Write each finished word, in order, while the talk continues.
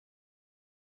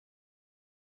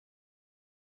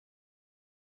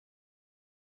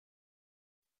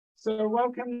So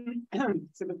welcome to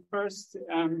the first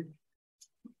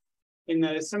in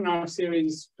the seminar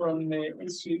series from the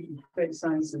Institute of Data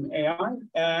Science and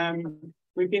AI.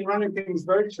 We've been running things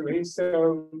virtually,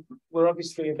 so we're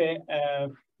obviously a bit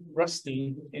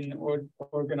rusty in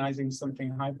organizing something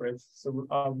hybrid. So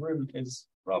our room is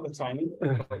rather tiny,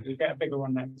 but we'll get a bigger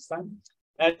one next time.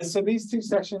 So these two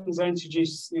sessions are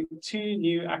introduced two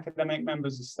new academic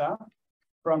members of staff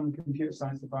from the computer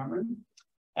science department.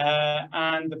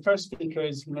 And the first speaker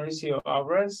is Mauricio A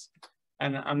Álvarez,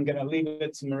 and I'm going to leave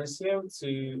it to Mauricio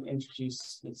to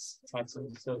introduce his title.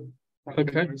 So,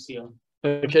 okay. Mauricio.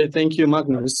 Okay, thank you,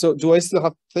 Magnus. So, do I still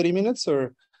have 30 minutes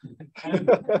or?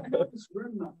 This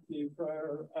room not you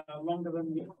for longer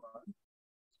than you are.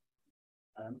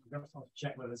 I'm going to have to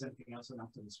check whether there's anything else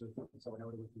after this week, so I know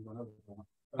we can run over.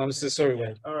 I'm so sorry,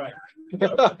 wait. All right.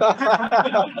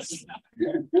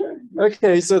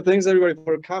 Okay, so thanks everybody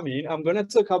for coming. I'm going to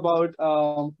talk about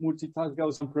multitask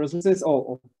Gaussian processes.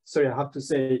 Oh, sorry, I have to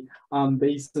say,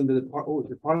 based on the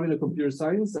Department of Computer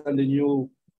Science and the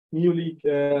newly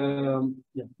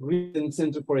written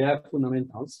Center for AI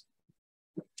Fundamentals.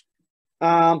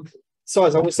 So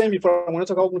as I was saying before, I'm going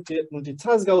to talk about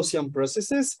multitask Gaussian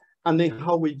processes, and then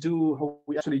how we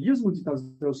actually use multitask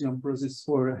Gaussian process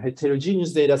for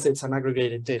heterogeneous datasets and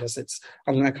aggregated datasets.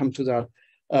 I'm going to come to that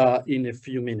in a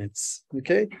few minutes.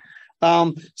 Okay.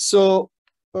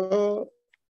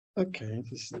 Okay,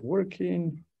 this is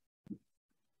working.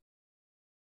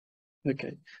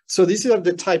 Okay, so these are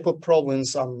the type of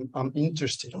problems I'm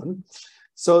interested in.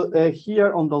 So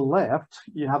here on the left,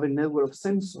 you have a network of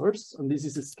sensors, and this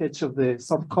is a sketch of the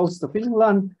south coast of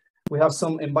England. We have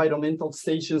some environmental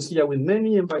stations here with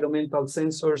many environmental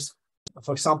sensors,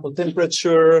 for example,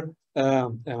 temperature,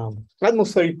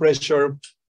 atmospheric pressure,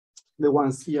 the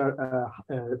ones here,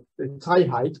 tide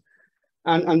height.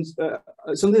 And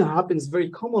something that happens very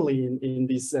commonly in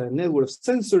this network of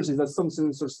sensors is that some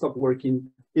sensors stop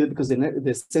working either because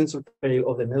the sensor fails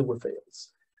or the network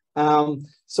fails.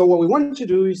 So what we want to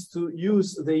do is to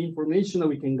use the information that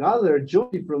we can gather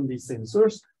jointly from these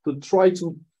sensors to try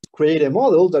to create a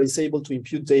model that is able to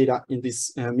impute data in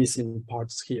these missing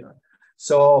parts here.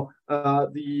 So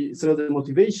the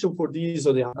motivation for this,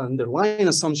 or the underlying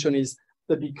assumption, is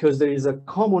that because there is a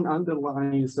common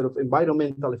underlying sort of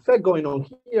environmental effect going on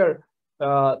here,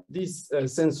 these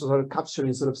sensors are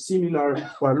capturing sort of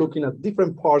similar, we're looking at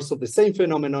different parts of the same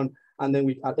phenomenon, and then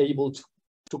we are able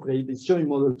to create this joint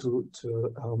model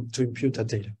to impute that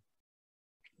data.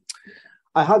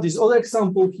 I have this other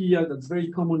example here that's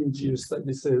very common in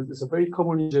geostatistics. This is very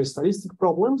common in geostatistic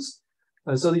problems.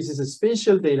 So this is a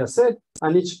spatial data set,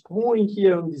 and each point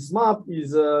here on this map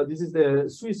is this is the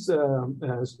Swiss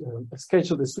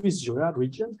sketch of the Swiss Jura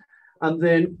region, and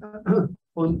then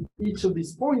on each of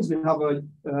these points we have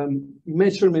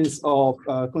measurements of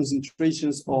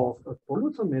concentrations of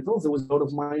pollutant metals. There was a lot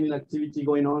of mining activity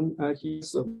going on here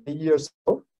years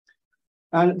ago.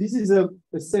 And this is a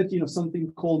setting of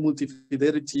something called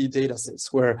multi-fidelity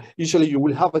datasets, where usually you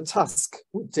will have a task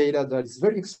with data that is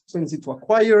very expensive to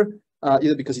acquire,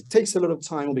 either because it takes a lot of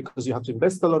time or because you have to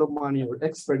invest a lot of money or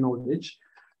expert knowledge.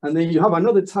 And then you have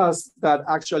another task that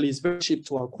actually is very cheap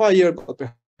to acquire, but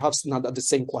perhaps not at the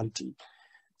same quality.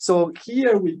 So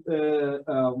here with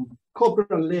copper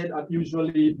and lead are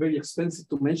usually very expensive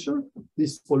to measure,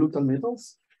 these pollutant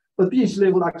metals, but pH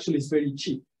level actually is very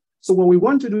cheap. So what we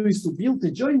want to do is to build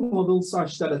a joint model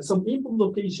such that at some input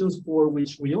locations for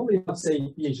which we only have,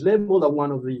 say, pH level at one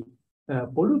of the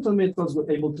pollutant metals, we're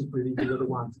able to predict the other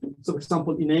one. So for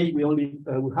example, in A, we only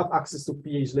will have access to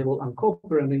pH level and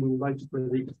copper, and then we would like to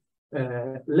predict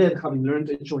lead, having learned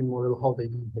a joint model, how they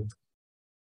behave.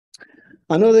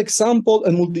 Another example,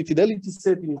 a multi-fidelity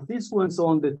setting is this one. So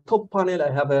on the top panel,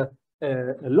 I have a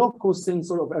low-cost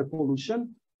sensor of air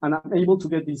pollution, and I'm able to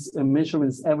get these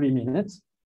measurements every minute.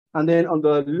 And then on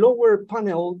the lower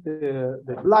panel,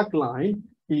 the black line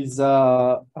is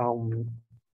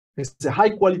it's a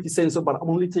high-quality sensor, but I'm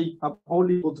only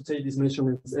able to take these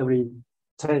measurements every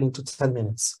 10 to 10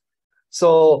 minutes.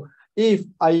 So if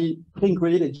I can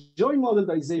create a joint model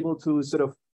that is able to sort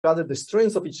of gather the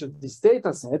strengths of each of these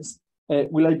data sets,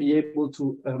 will I be able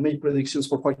to make predictions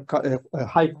for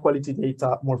high-quality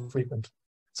data more frequent?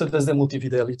 So that's the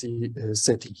multi-fidelity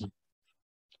setting here.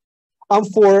 And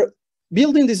for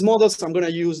building these models, I'm going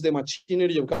to use the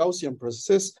machinery of Gaussian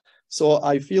processes. So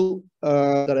I feel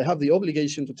that I have the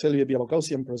obligation to tell you a bit about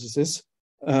Gaussian processes.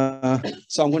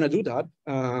 So I'm going to do that.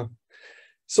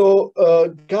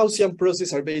 Gaussian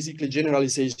processes are basically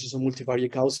generalizations of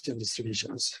multivariate Gaussian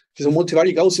distributions. So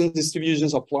multivariate Gaussian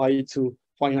distributions apply to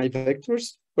finite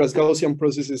vectors, whereas Gaussian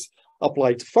processes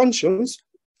apply to functions.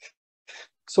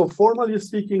 So formally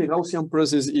speaking, a Gaussian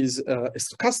process is a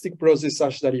stochastic process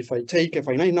such that if I take a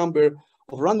finite number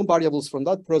of random variables from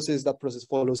that process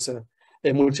follows a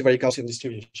multivariate Gaussian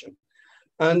distribution.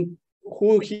 And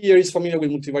who here is familiar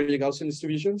with multivariate Gaussian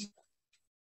distributions?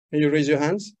 Can you raise your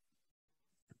hands?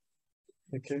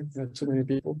 Okay, not too many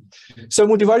people. So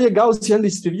multivariate Gaussian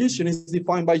distribution is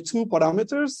defined by two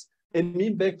parameters, a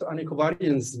mean vector and a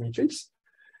covariance matrix.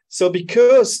 So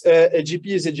because a GP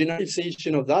is a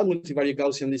generalization of that multivariate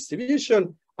Gaussian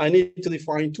distribution, I need to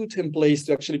define two templates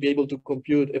to actually be able to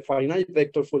compute a finite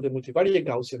vector for the multivariate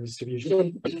Gaussian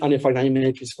distribution and a finite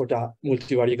matrix for the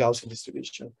multivariate Gaussian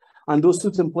distribution. And those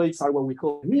two templates are what we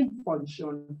call the mean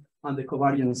function and the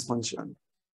covariance function.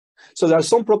 So there are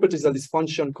some properties that this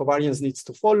function covariance needs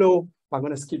to follow. I'm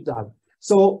going to skip that.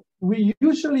 So we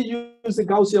usually use the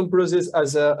Gaussian process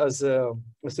as a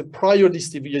prior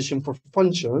distribution for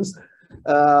functions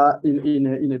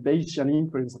in a Bayesian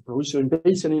inference approach. So in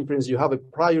Bayesian inference, you have a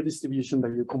prior distribution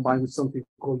that you combine with something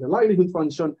called the likelihood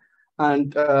function,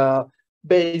 and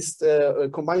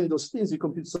combining those things, you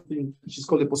compute something which is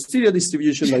called a posterior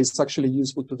distribution that is actually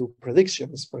useful to do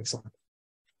predictions, for example.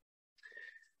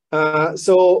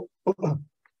 So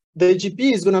the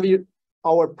GP is going to be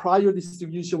our prior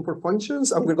distribution for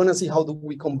functions, and we're going to see how do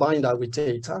we combine that with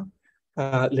data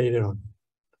later on.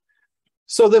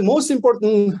 So the most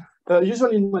important,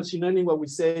 usually in machine learning, what we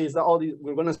say is that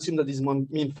we're going to assume that this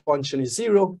mean function is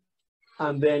 0,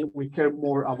 and then we care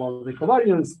more about the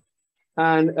covariance.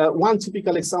 And one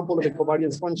typical example of a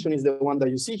covariance function is the one that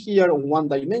you see here on one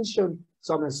dimension.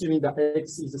 So I'm assuming that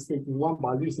x is taking one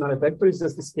value. It's not a vector, it's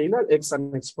just a scalar, x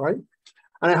and x prime.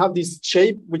 And I have this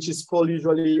shape, which is called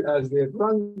usually as the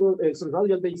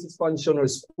radial basis function or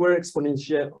square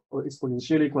exponential or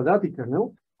exponentially quadratic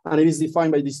kernel. And it is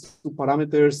defined by these two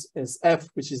parameters as f,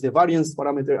 which is the variance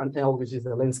parameter, and L, which is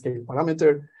the length scale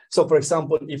parameter. So for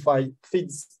example, if I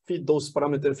fix those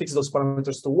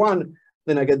parameters to 1,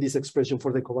 then I get this expression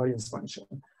for the covariance function.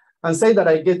 And say that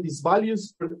I get these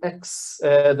values for x,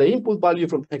 the input value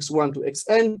from x1 to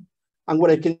xn. And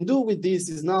what I can do with this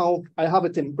is now I have a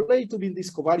template to build this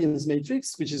covariance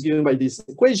matrix, which is given by this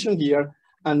equation here.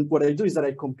 And what I do is that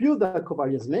I compute that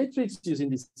covariance matrix using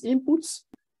these inputs.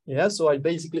 Yeah, so I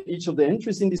basically, each of the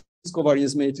entries in this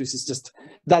covariance matrix is just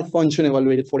that function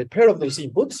evaluated for a pair of those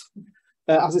inputs.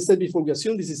 As I said before, we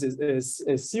assume this is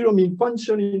a zero mean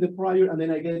function in the prior, and then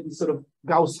I get this sort of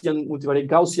Gaussian, multivariate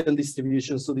Gaussian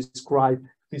distributions to describe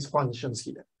these functions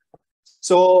here.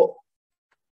 So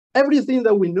everything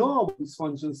that we know of these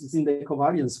functions is in the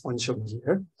covariance function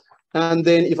here. And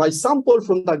then if I sample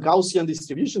from that Gaussian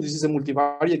distribution, this is a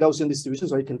multivariate Gaussian distribution,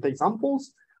 so I can take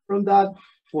samples from that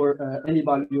for any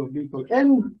value of equal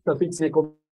n that fits in a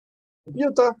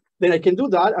computer, then I can do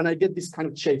that and I get this kind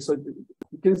of shape. So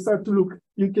you can start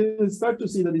to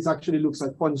see that this actually looks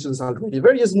like functions already.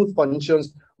 Very smooth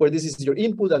functions where this is your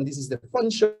input and this is the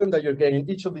function that you're getting.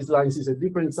 Each of these lines is a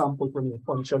different sample from your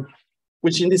function,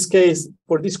 which in this case,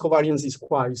 for this covariance is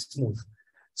quite smooth.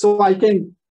 So I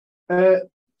can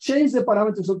change the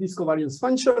parameters of this covariance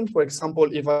function. For example,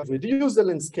 if I reduce the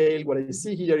length scale, what I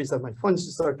see here is that my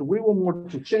functions start to wiggle more,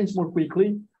 to change more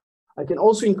quickly. I can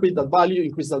also increase that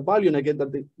value, and I get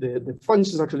that the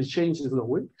functions actually change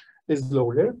slower.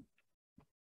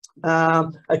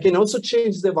 I can also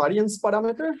change the variance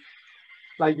parameter,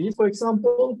 like this, for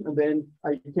example, and then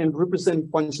I can represent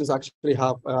functions actually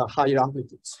have higher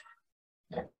amplitudes.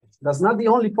 That's not the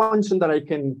only function that I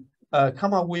can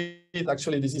come up with.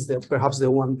 Actually, this is perhaps the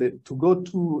one that to go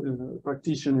to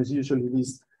practitioners usually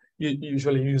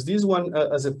use this one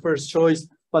as a first choice,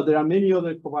 but there are many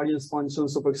other covariance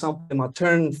functions. So for example, the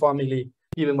Matern family,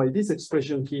 given by this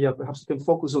expression here, perhaps you can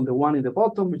focus on the one in the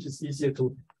bottom, which is easier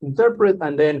to interpret.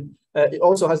 And then it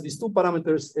also has these two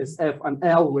parameters, SF and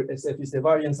L, where SF is the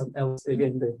variance and L is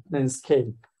again the length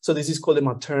scale. So this is called the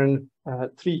Matern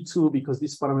 3-2 because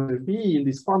this parameter B in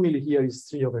this family here is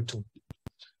 3/2.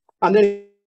 And then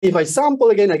if I sample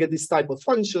again, I get this type of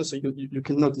function. So you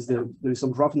can notice there is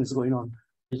some roughness going on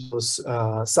in those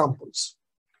samples.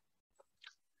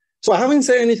 So I haven't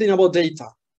said anything about data.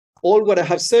 All what I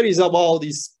have said is about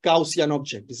this Gaussian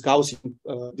object, this Gaussian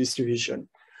distribution.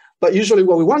 But usually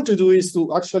what we want to do is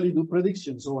to actually do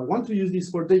prediction. So I want to use this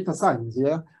for data science,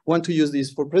 yeah? I want to use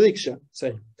this for prediction,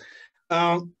 say.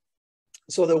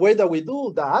 So the way that we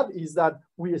do that is that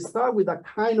we start with a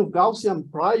kind of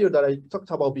Gaussian prior that I talked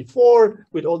about before,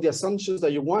 with all the assumptions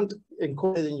that you want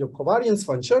encoded in your covariance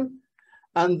function.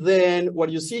 And then what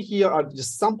you see here are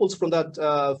just samples from that,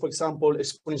 for example,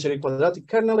 exponentially quadratic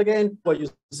kernel again. What you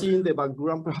see in the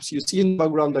background, perhaps you see in the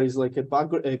background, there is like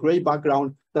a gray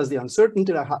background. That's the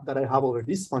uncertainty that I have over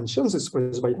these functions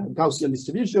expressed by the Gaussian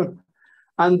distribution.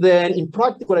 And then in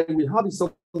practice, what I will have is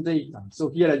some data. So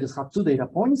here I just have two data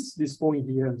points, this point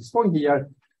here and this point here.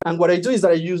 And what I do is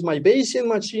that I use my Bayesian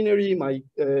machinery, my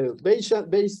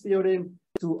Bayes theorem,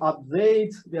 to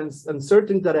update the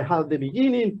uncertainty that I had at the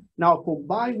beginning, now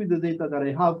combined with the data that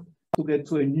I have to get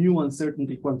to a new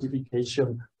uncertainty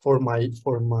quantification for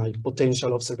my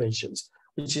potential observations,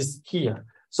 which is here.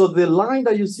 So the line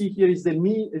that you see here is the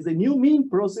new mean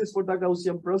process for the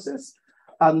Gaussian process.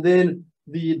 And then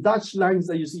the dashed lines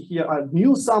that you see here are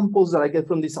new samples that I get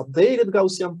from this updated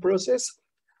Gaussian process.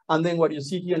 And then what you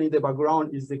see here in the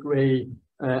background is the gray,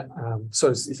 so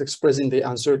it's expressing the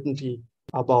uncertainty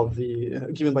about the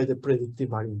given by the predictive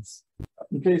variance.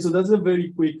 Okay, so that's a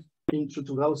very quick intro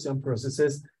to Gaussian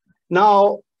processes.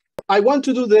 Now, I want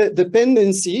to do the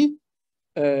dependency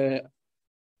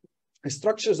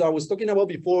structures I was talking about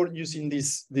before using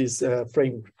this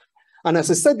framework. And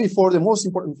as I said before, the most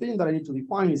important thing that I need to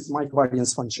define is my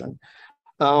covariance function.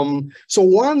 So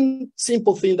one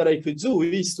simple thing that I could do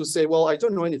is to say, well, I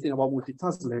don't know anything about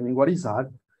multitask learning. What is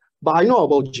that? But I know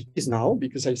about GPs now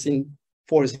because I've seen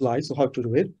 4 slides of how to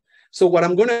do it. So what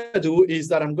I'm going to do is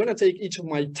that I'm going to take each of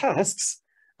my tasks,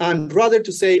 and rather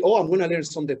to say, oh, I'm going to learn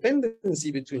some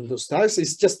dependency between those tasks,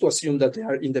 is just to assume that they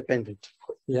are independent.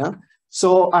 Yeah.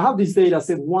 So I have this data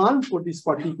set 1 for this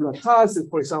particular task.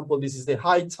 For example, this is the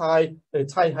height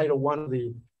height of one of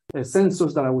the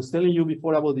sensors that I was telling you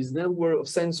before about this network of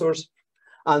sensors.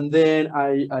 And then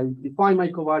I define my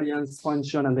covariance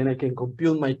function, and then I can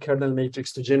compute my kernel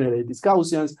matrix to generate these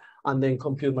Gaussians, and then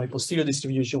compute my posterior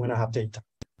distribution when I have data.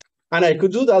 And I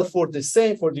could do that for the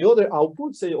same, for the other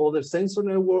outputs, say other sensor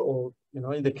network, or, you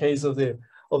know, in the case of the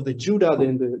Judah,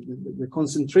 then the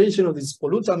concentration of these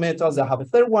pollutant metals. I have a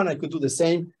third one, I could do the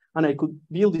same, and I could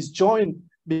build this joint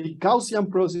big Gaussian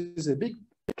process, a big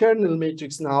kernel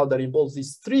matrix now that involves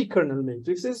these 3 kernel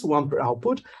matrices, 1 per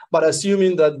output, but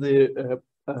assuming that the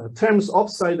terms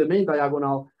outside the main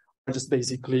diagonal are just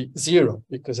basically 0,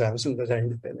 because I assume that they're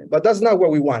independent. But that's not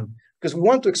what we want, because we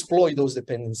want to exploit those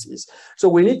dependencies. So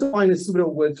we need to find a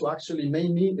suitable way to actually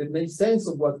make sense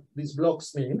of what these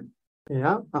blocks mean.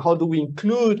 Yeah, and how do we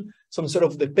include some sort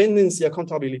of dependency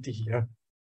accountability here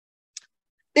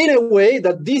in a way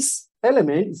that this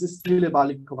element is still a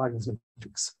valid covariance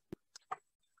matrix.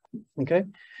 Okay,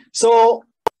 so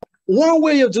one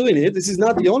way of doing it, this is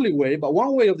not the only way, but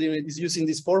one way of doing it is using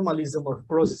this formalism of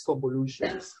process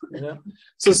convolutions. Yeah?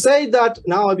 So say that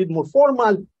now a bit more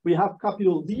formal, we have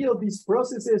capital D of these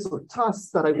processes or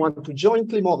tasks that I want to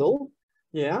jointly model.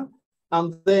 Yeah.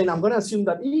 And then I'm going to assume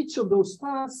that each of those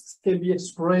tasks can be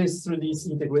expressed through this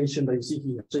integration that you see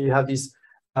here. So you have this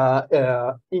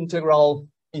integral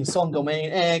in some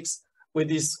domain X with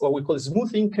this, what we call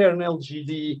smoothing kernel,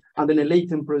 GD, and then a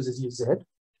latent process UZ.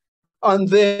 And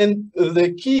then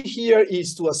the key here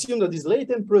is to assume that this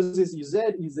latent process UZ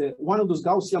is one of those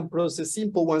Gaussian process,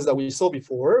 simple ones that we saw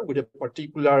before with a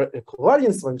particular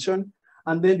covariance function.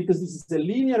 And then because this is a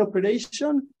linear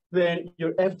operation, then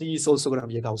your FD is also going to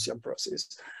be a Gaussian process.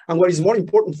 And what is more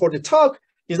important for the talk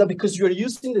is that because you're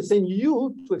using the same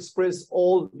U to express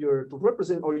all to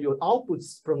represent all your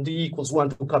outputs from D equals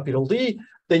 1 to capital D,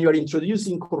 then you're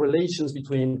introducing correlations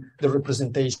between the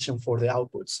representation for the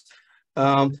outputs.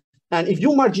 And if you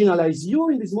marginalize U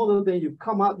in this model, then you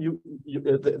come up,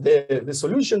 the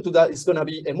solution to that is going to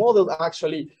be a model that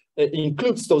actually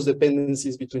includes those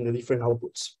dependencies between the different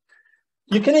outputs.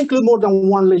 You can include more than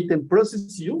one latent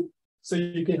process U. So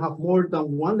you can have more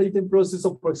than one latent process.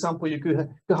 So for example, you could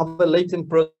have a latent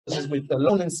process with a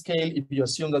long length scale if you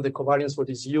assume that the covariance for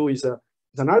this U is an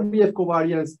RBF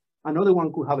covariance. Another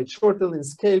one could have a shorter length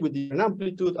scale with different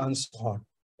amplitude and so on.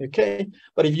 Okay,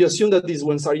 but if you assume that these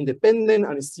ones are independent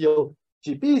and still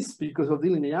GPs because of the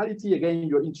linearity, again,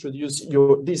 you introduce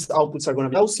these outputs are going to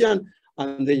be Gaussian,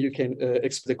 and then you can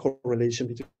expect the correlation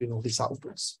between all these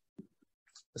outputs.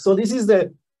 So this is a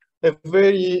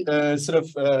very sort of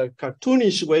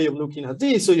cartoonish way of looking at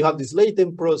this. So you have this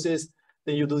latent process,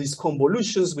 then you do these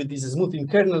convolutions with these smoothing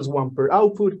kernels, 1 per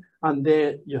output, and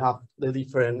then you have the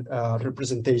different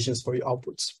representations for your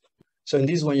outputs. So in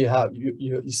this one, you have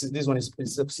this one is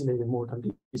epsilated more than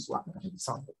this one.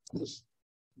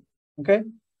 Okay.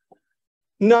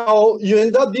 Now you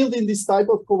end up building this type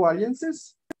of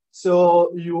covariances.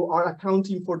 So you are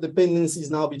accounting for dependencies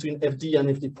now between FD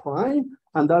and FD prime,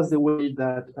 and that's the way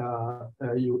that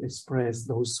you express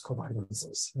those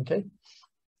covariances. Okay.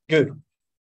 Good.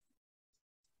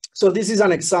 So this is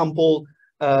an example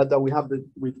that we have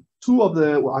with two of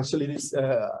the, well, actually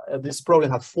this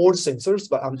problem had 4 sensors,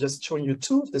 but I'm just showing you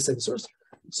 2 of the sensors.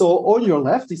 So on your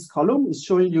left, this column is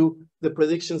showing you the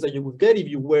predictions that you would get if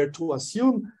you were to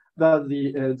assume that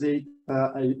the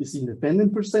data is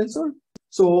independent per sensor.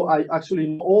 So I actually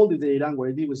know all the data, and what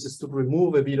I did was just to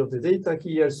remove a bit of the data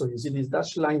here. So you see this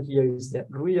dashed line here is the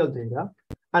real data.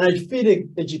 And I feed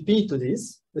a GP to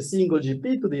this, a single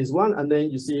GP to this one, and then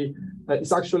you see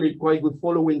it's actually quite good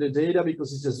following the data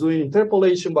because it's just doing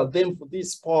interpolation, but then for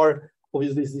this part,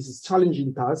 obviously this is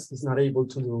challenging task, it's not able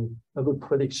to do a good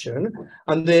prediction.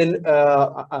 And then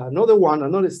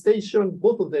another station,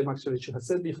 both of them actually should have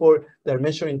said before, they're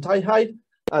measuring tie height.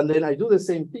 And then I do the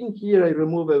same thing here, I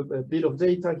remove a bit of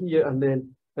data here, and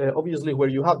then obviously where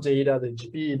you have data, the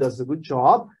GP does a good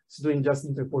job. It's doing just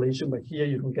interpolation, but here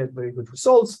you don't get very good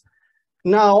results.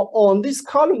 Now on this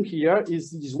column here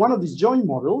is one of these joint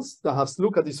models that has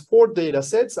looked at these 4 data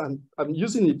sets, and I'm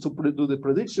using it to do the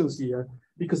predictions here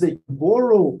because they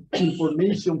borrow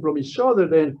information from each other.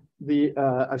 Then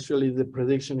actually the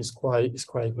prediction is quite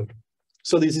good.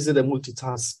 So this is the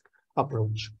multitask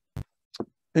approach.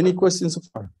 Any questions so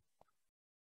far?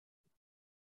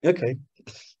 Okay.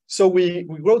 So we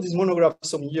wrote this monograph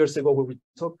some years ago where we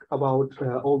talk about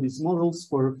all these models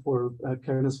for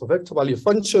kernels for vector value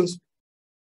functions.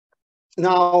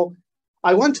 Now,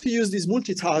 I want to use this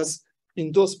multitask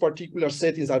in those particular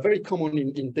settings that are very common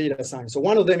in data science. So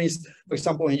one of them is, for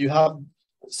example, when you have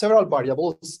several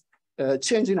variables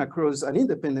changing across an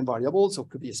independent variable, so it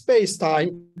could be space,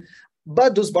 time,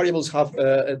 but those variables have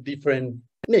a different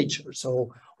nature.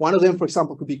 So one of them, for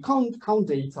example, could be count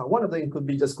data. One of them could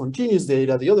be just continuous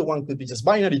data. The other one could be just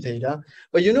binary data.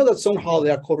 But you know that somehow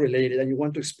they are correlated and you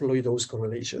want to exploit those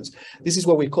correlations. This is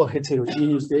what we call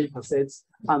heterogeneous data sets.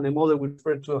 And the model we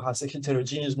refer to as a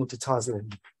heterogeneous multitask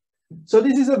learning. So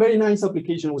this is a very nice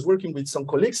application. I was working with some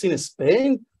colleagues in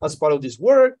Spain as part of this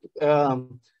work.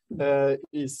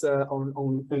 Is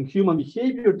on human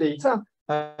behavior data.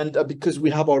 And because we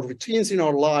have our routines in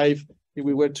our life, if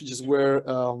we were to just wear,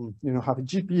 have a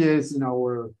GPS in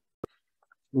our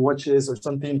watches or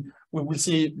something, we will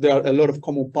see there are a lot of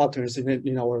common patterns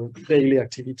in our daily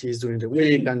activities during the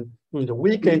week and during the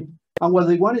weekend. And what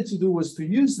they wanted to do was to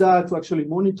use that to actually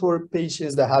monitor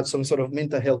patients that had some sort of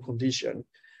mental health condition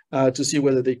to see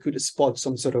whether they could spot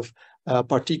some sort of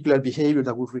particular behavior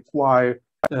that would require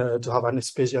to have a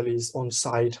specialist on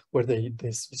site where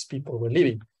these people were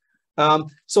living.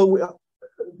 So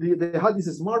they had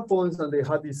these smartphones and they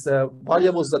had these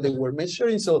variables that they were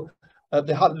measuring. So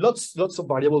they had lots of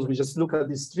variables. We just look at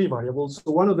these 3 variables.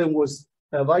 So one of them was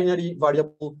a binary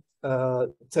variable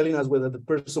telling us whether the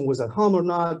person was at home or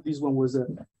not. This one was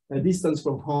a distance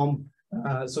from home.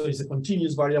 So it's a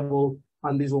continuous variable.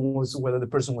 And this one was whether the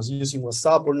person was using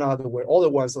WhatsApp or not. There were other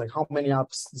ones like how many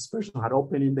apps this person had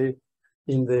open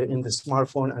in the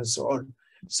smartphone and so on.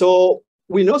 So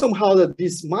we know somehow that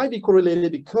this might be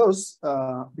correlated because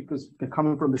they're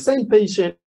coming from the same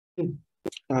patient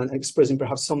and expressing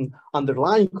perhaps some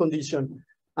underlying condition.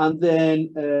 And then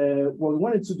what we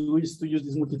wanted to do is to use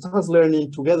this multitask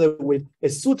learning together with a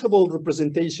suitable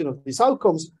representation of these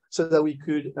outcomes so that we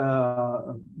could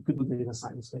do data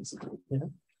science, basically. Yeah.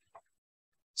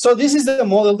 So this is the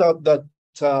model that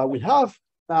we have.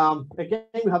 Again,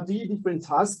 we have 3 different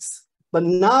tasks. But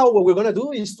now what we're going to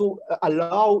do is to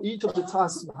allow each of the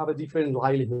tasks to have a different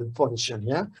likelihood function,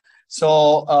 yeah?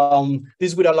 So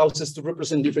this would allow us to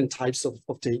represent different types of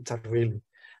data, really.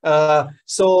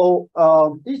 So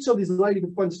each of these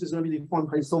likelihood functions is going to be defined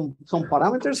by some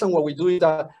parameters, and what we do is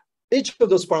that each of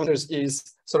those parameters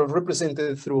is sort of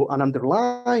represented through an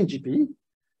underlying GP,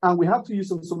 and we have to use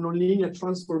some nonlinear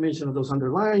transformation of those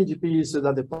underlying GPs so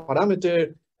that the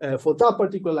parameter for that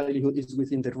particular likelihood is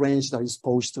within the range that is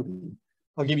supposed to be.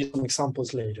 I'll give you some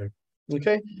examples later,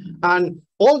 okay? And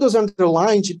all those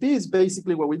underlying GPs,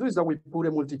 basically what we do is that we put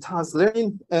a multitask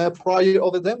learning prior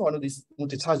over them, one of these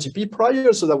multitask GP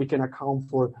prior, so that we can account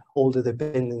for all the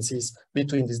dependencies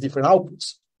between these different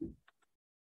outputs.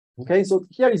 Okay, so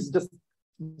here is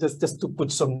just to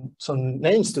put some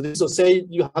names to this. So say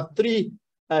you have 3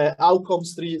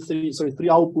 outcomes, three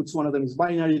outputs. One of them is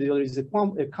binary, the other is a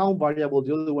count variable,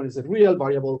 the other one is a real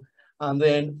variable. And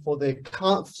then for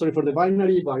the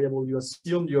binary variable, you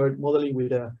assume you're modeling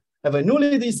with a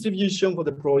nullity distribution for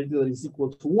the probability that is equal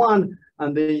to 1,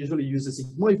 and they usually use a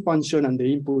sigmoid function, and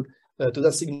the input to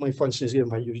that sigmoid function is given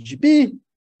by your GP.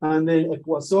 And then a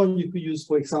Poisson you could use,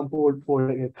 for example, for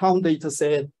a count data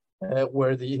set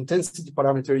where the intensity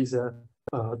parameter is a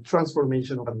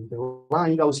transformation of the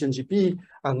line Gaussian GP,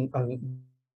 and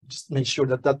just make sure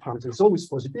that that parameter is always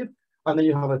positive. And then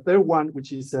you have a third one,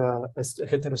 which is a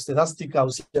heterogeneous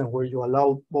Gaussian, where you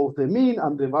allow both the mean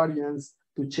and the variance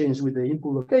to change with the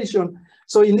input location.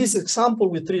 So in this example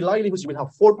with 3 likelihoods, we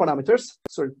have 4 parameters.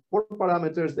 So 4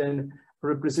 parameters then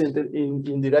represented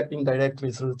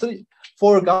indirectly through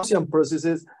 4 Gaussian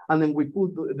processes, and then we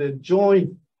put the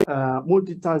joint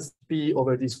multitask P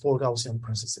over these 4 Gaussian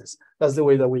processes. That's the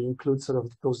way that we include sort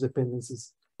of those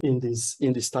dependencies in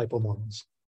this type of models.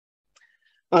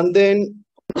 And then,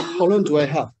 how long do I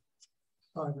have?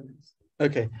 5 minutes.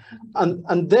 Okay,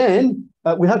 and then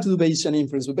we have to do Bayesian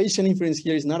inference. But Bayesian inference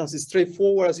here is not as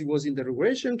straightforward as it was in the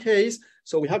regression case.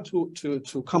 So we have to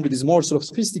come with these more sort of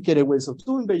sophisticated ways of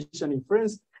doing Bayesian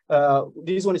inference.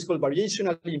 This one is called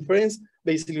variational inference.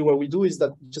 Basically, what we do is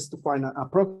that just to find an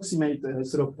approximate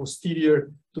sort of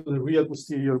posterior to the real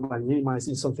posterior by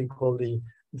minimizing something called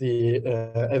the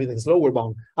evidence lower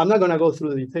bound. I'm not going to go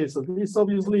through the details of this,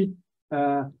 obviously.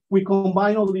 We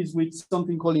combine all these with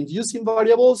something called inducing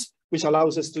variables, which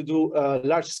allows us to do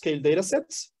large-scale data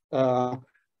sets.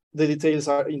 The details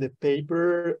are in the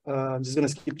paper. I'm just going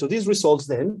to skip to these results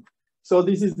then. So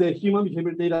this is the human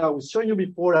behavior data I was showing you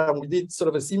before, and we did sort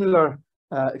of a similar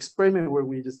experiment where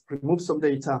we just removed some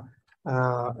data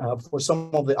for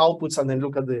some of the outputs and then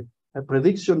look at the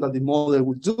prediction that the model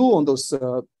would do on those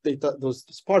data, those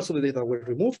parts of the data were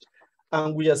removed.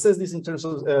 And we assess this in terms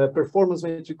of performance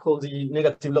metric called the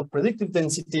negative log predictive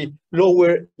density.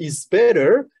 Lower is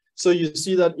better. So you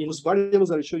see that in those variables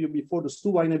that I showed you before, those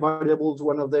 2 binary variables,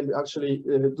 one of them actually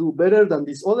do better than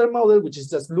this other model, which is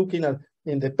just looking at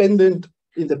independent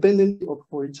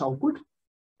for each output.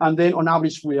 And then on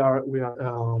average, we are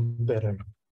better.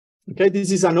 Okay,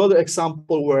 this is another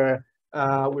example where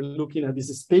we're looking at this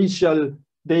spatial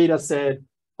data set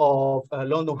of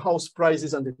London house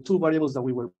prices, and the 2 variables that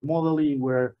we were modeling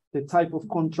were the type of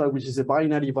contract, which is a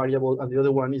binary variable, and the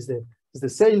other one is the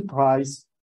sale price.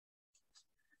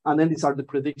 And then these are the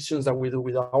predictions that we do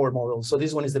with our model. So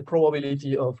this one is the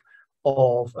probability of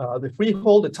the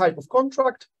freehold, the type of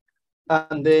contract.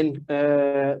 And then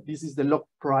this is the log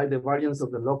price, the variance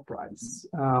of the log price.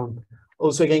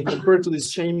 Also, again, compared to this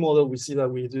chain model, we see that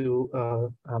we do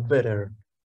better.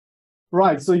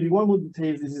 Right, so if you want more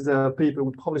details, this is a paper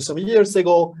we published some years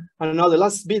ago. And now the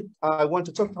last bit I want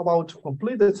to talk about to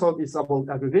complete the talk is about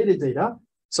aggregated data.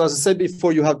 So as I said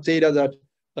before, you have data that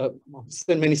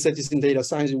many settings in data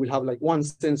science, you will have like one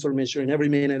sensor measuring every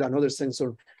minute, another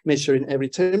sensor measuring every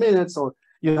 10 minutes, or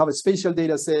you have a spatial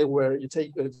data set where you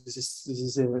take,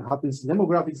 this happens in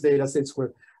demographics data sets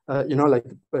where,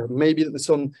 maybe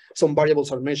some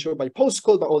variables are measured by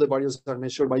postcode, but other variables are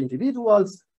measured by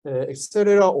individuals,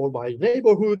 etc., or by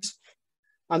neighborhoods.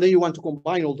 And then you want to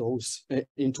combine all those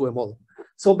into a model.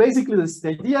 So basically,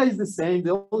 the idea is the same.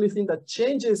 The only thing that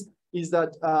changes is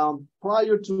that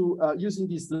prior to using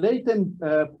these latent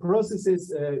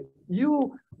processes,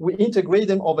 we integrate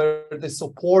them over the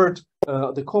support,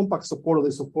 the compact support of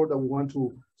the support that we want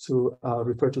to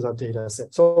refer to that data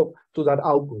set. So to that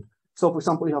output. So for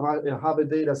example, you have a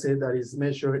data set that is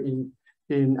measured in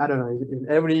I don't know, in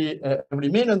every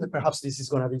minute. Perhaps this is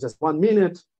going to be just 1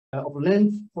 minute of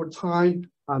length for time.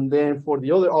 And then for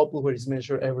the other output where it's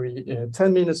measured every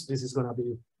 10 minutes, this is going to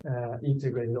be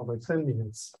integrated over 10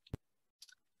 minutes.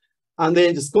 And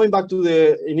then just going back to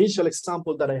the initial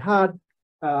example that I had,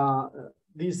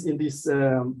 in this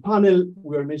panel,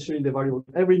 we are measuring the variable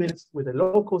every minute with a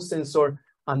local sensor.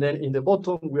 And then in the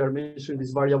bottom, we are measuring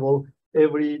this variable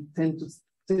every 7 to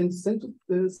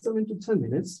 10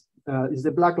 minutes. Is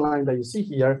the black line that you see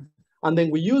here. And then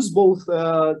we use both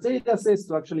data sets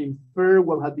to actually infer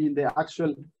what had been the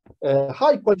actual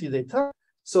high quality data.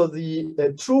 So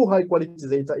the true high quality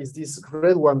data is this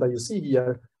red one that you see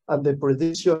here. And the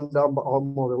prediction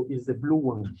model is the blue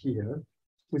one here,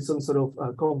 with some sort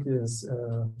of confidence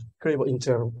credible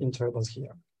intervals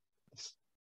here.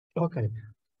 Okay,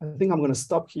 I think I'm going to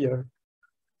stop here.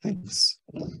 Thanks.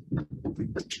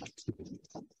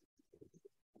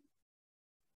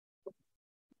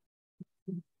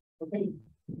 Okay,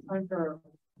 time for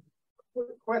a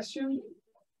question.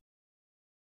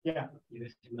 Yeah.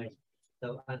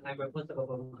 So I'm a postdoc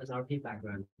from an RP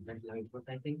background, language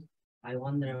processing. I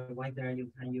wonder whether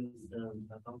you can use the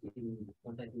Gaussian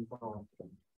processing for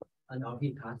an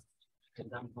RP task, for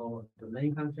example, the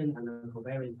main function and the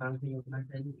covariance function you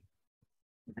mentioned.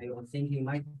 I was thinking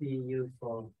might be used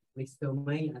for mixed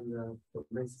domain and the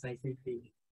domain specific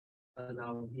an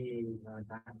RP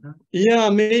data. Yeah,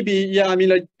 maybe. Yeah, I mean,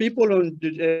 like people on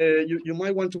you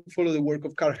might want to follow the work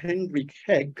of Karl-Heinrich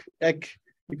Eck,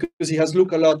 because he has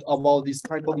looked a lot about these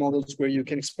type of models where you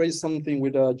can express something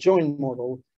with a joint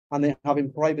model and then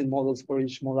having private models for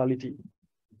each modality.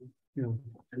 Yeah.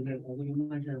 And then when you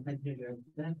mentioned criteria,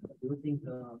 do you think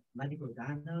medical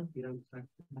data belongs to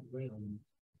that way or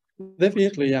not?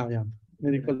 Definitely, yeah.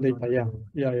 Medical data,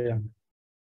 yeah.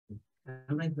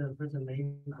 And like the person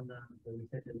name and the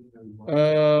research.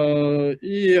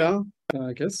 Yeah,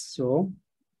 I guess so.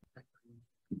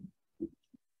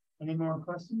 Any more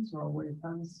questions or wave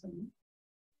hands?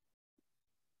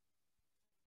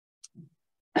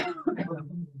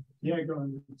 Yeah, go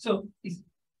on. So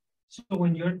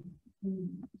when you're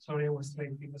sorry, I was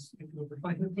late because it will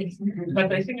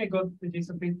but I think I got the gist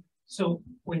of it. So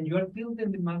when you're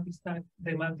building the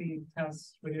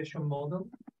multi-task regression model,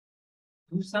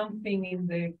 do something in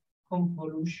the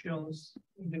convolutions,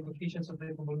 in the coefficients of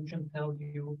the convolution tell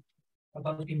you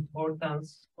about the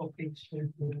importance of each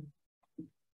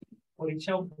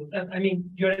output. I mean,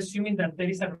 you're assuming that there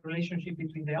is a relationship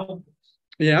between the outputs.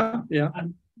 Yeah.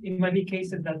 And it might be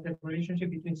cases that the relationship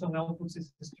between some outputs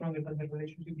is stronger than the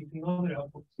relationship between other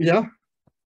outputs. Yeah.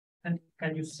 And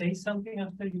can you say something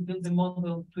after you build the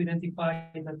model to identify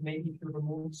that maybe if you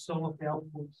remove some of the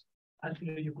outputs,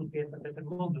 actually you could get a better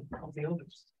model of the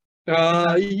others?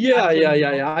 Yeah.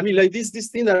 I mean, like this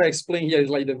thing that I explained here is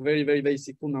like the very, very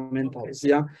basic fundamentals. Okay.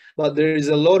 Yeah. But there is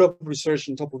a lot of research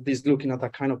on top of this looking at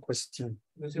that kind of question.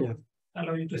 Yeah.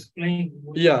 Allow you to explain.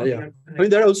 Yeah. I mean,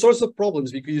 there are all sorts of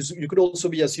problems because you could also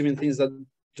be assuming things that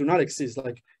do not exist,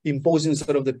 like imposing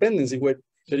sort of dependency where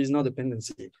there is no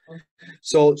dependency. Okay.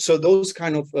 So those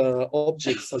kind of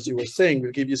objects, as you were saying,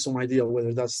 will give you some idea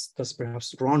whether that's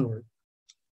perhaps wrong or.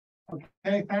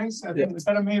 Okay, thanks. I think we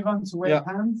better move on to wave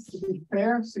hands to be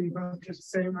fair, so you both just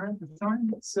the same amount of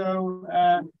time. So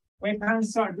wave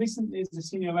hands started recently as a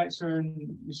senior lecturer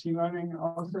in machine learning,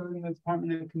 also in the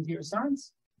Department of Computer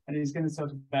Science, and he's going to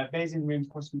talk about Bayesian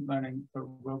reinforcement learning for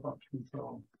robot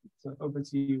control. So over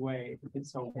to you, Wade, if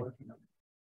it's all working.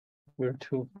 Where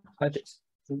to hide this?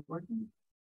 Is it working?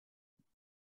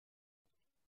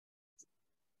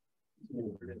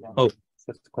 Oh,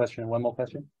 that's the question. One more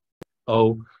question.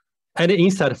 Oh, any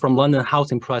insight from London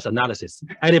housing price analysis?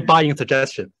 Any buying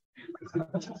suggestion? I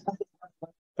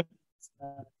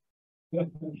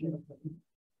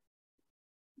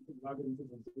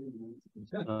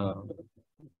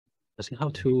think how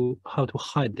to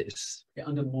hide this. Yeah,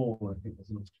 under more, I think,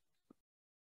 isn't it?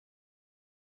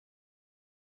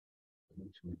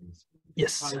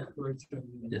 Yes.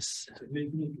 Yes.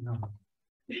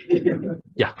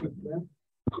 Yeah.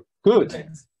 Good.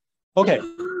 Okay.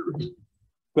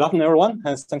 Good afternoon, everyone,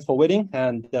 and thanks for waiting.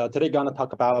 And today we're going to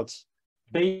talk about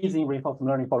Bayesian reinforcement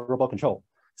learning for robot control.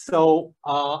 So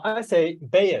I say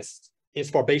Bayes is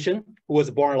for Bayesian, who was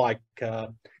born like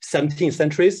 17th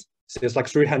centuries, so it's like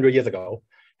 300 years ago.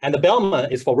 And the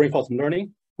Bellman is for reinforcement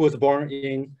learning, who was born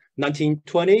in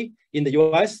 1920 in the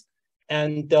US.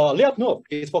 And Lyapunov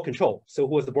is for control, so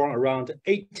who was born around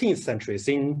 18th centuries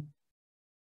in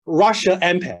Russian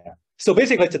Empire. So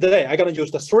basically today, I'm going to use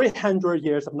the 300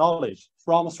 years of knowledge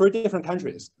from 3 different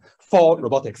countries for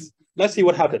robotics. Let's see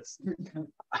what happens.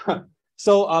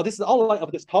 So this is the outline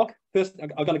of this talk. First, I'm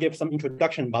going to give some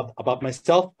introduction about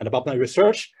myself and about my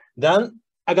research. Then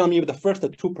I'm going to meet with the first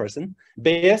 2 persons,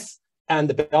 Bayes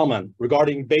and Bellman,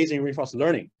 regarding Bayesian reinforcement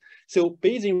learning. So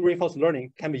Bayesian reinforcement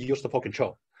learning can be used for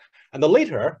control. And then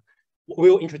later,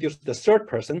 we'll introduce the 3rd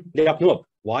person, Lyapunov.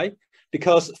 Why?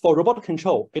 Because for robotic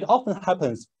control, it often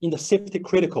happens in the safety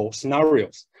critical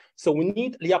scenarios. So we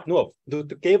need Lyapunov to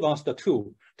give us the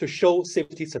tool to show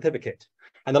safety certificate.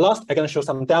 And the last, I'm going to show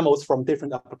some demos from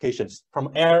different applications, from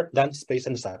air, land, space,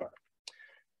 and cyber.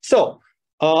 So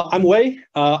I'm Wei.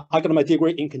 I got my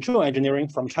degree in control engineering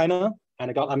from China, and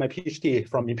I got my PhD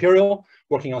from Imperial,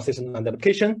 working on system and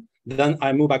application. Then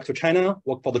I moved back to China,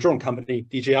 work for the drone company,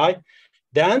 DJI.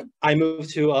 Then I moved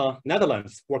to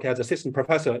Netherlands, work as assistant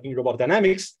professor in robot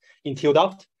dynamics in TU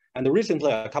Delft. And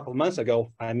recently, a couple of months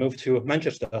ago, I moved to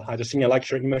Manchester as a senior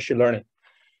lecturer in machine learning.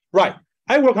 Right,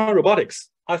 I work on robotics.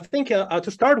 I think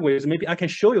to start with, maybe I can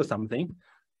show you something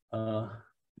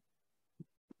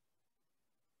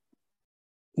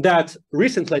that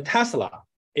recently Tesla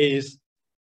is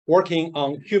working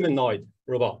on humanoid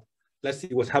robot. Let's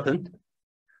see what's happened.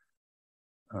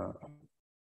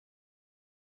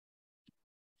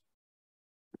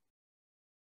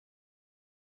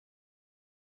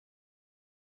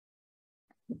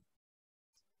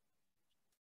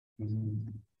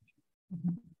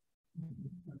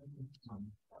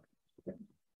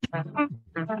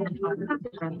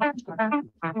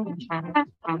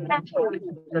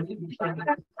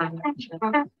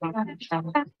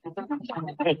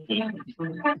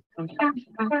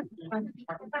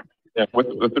 Yeah, with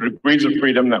the degrees of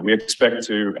freedom that we expect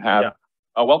to have.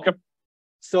 Yeah. Welcome.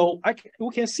 So we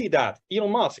can see that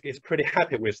Elon Musk is pretty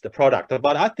happy with the product,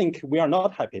 but I think we are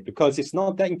not happy because it's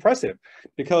not that impressive,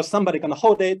 because somebody can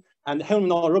hold it and the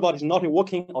humanoid robot is not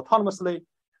working autonomously.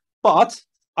 But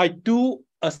I do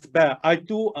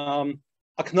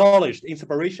acknowledge the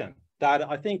inspiration that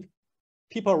I think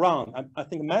people around, I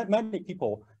think many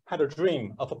people had a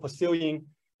dream of pursuing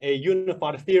a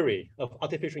unified theory of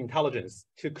artificial intelligence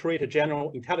to create a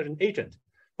general intelligent agent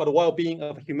for the well-being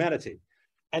of humanity.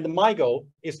 And my goal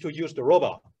is to use the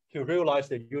robot to realize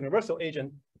the universal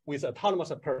agent with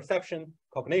autonomous perception,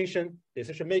 cognition,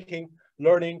 decision-making,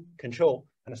 learning, control,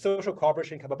 and social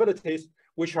cooperation capabilities,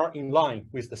 which are in line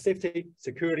with the safety,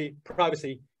 security,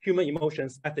 privacy, human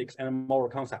emotions, ethics, and moral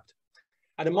concept.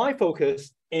 And my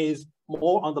focus is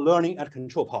more on the learning and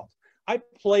control part. I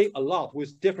play a lot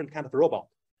with different kinds of robot.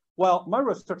 Well, my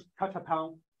research touch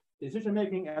upon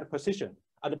decision-making and precision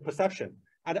and perception.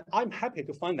 And I'm happy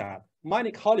to find that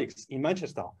many colleagues in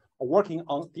Manchester are working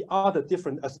on the other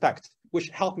different aspects, which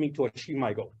help me to achieve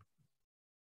my goal.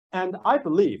 And I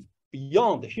believe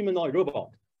beyond the humanoid robot,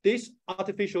 this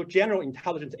artificial general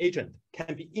intelligence agent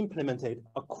can be implemented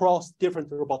across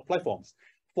different robot platforms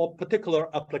for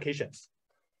particular applications.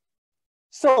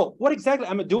 So what exactly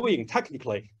am I doing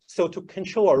technically? So to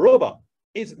control a robot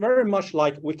is very much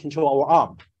like we control our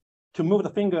arm, to move the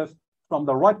fingers from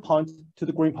the right point to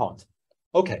the green point.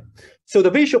 Okay, so the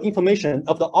visual information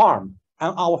of the arm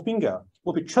and our finger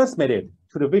will be transmitted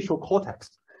to the visual cortex.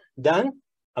 Then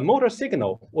a motor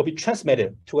signal will be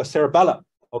transmitted to a cerebellum,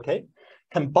 okay?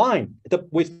 Combined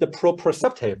with the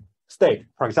proprioceptive state,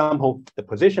 for example, the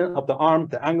position of the arm,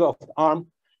 the angle of the arm,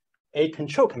 a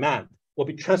control command will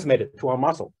be transmitted to our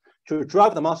muscle to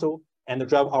drive the muscle and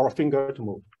drive our finger to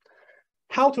move.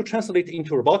 How to translate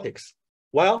into robotics?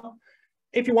 Well,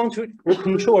 if you want to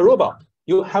control a robot,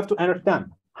 you have to understand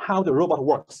how the robot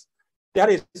works. That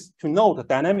is to know the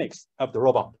dynamics of the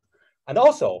robot. And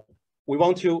also, we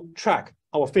want to track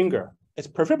our finger. It's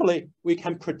preferably we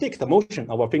can predict the motion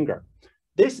of our finger.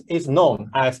 This is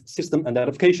known as system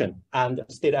identification and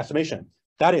state estimation.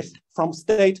 That is from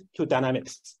state to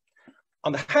dynamics.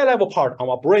 On the high level part of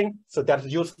our brain, so that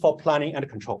is used for planning and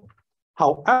control.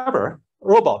 However,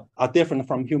 robots are different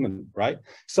from human, right?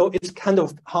 So it's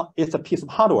it's a piece of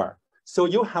hardware. So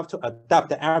you have to adapt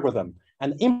the algorithm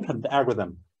and implement the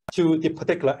algorithm to the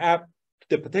particular app,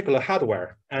 the particular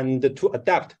hardware, and to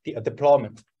adapt the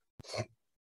deployment.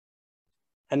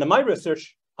 And my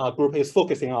research group is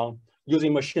focusing on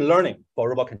using machine learning for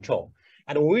robot control.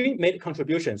 And we made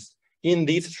contributions in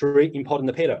these three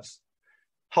important pillars.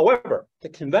 However, the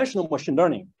conventional machine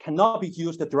learning cannot be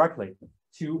used directly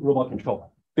to robot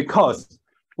control because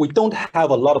we don't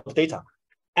have a lot of data.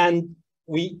 And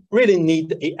we really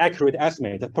need an accurate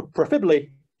estimate.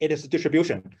 Preferably, it is a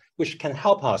distribution, which can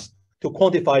help us to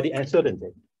quantify the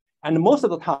uncertainty. And most of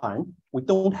the time, we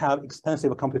don't have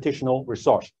expensive computational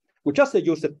resource. We just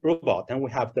use the robot, and we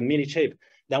have the mini chip,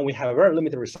 then we have a very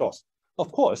limited resource.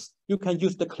 Of course, you can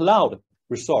use the cloud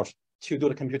resource to do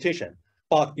the computation,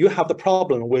 but you have the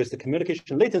problem with the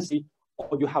communication latency,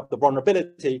 or you have the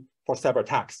vulnerability for cyber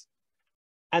attacks.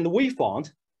 And we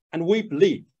found, and we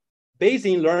believe,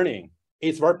 Bayesian learning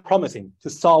is very promising to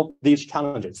solve these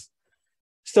challenges.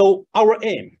 So our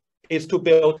aim is to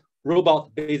build robot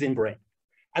Bayesian brain.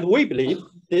 And we believe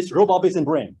this robot Bayesian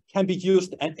brain can be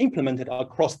used and implemented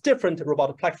across different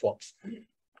robot platforms.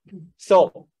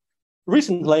 So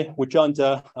recently we joined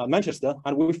Manchester,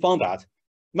 and we found that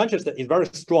Manchester is very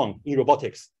strong in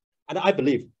robotics. And I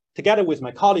believe together with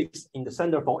my colleagues in the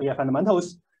Center for AI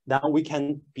Fundamentals, that we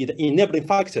can be the enabling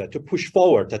factor to push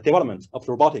forward the development of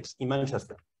robotics in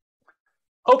Manchester.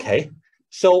 Okay,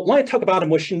 so when I talk about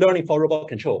machine learning for robot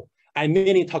control, I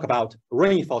mainly talk about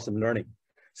reinforcement learning.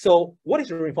 So what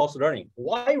is reinforcement learning?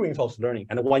 Why reinforcement learning,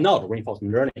 and why not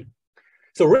reinforcement learning?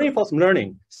 So reinforcement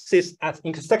learning sits at the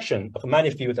intersection of many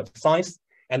fields of science,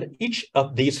 and each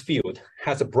of these fields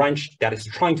has a branch that is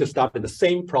trying to start with the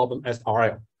same problem as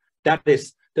RL. That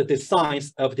is the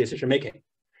science of decision making.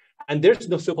 And there's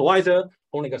no supervisor,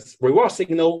 only a reward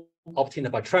signal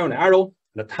obtained by trial and error, and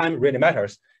the time really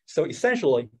matters. So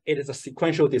essentially, it is a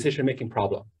sequential decision-making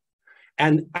problem.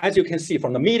 And as you can see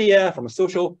from the media, from the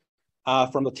social,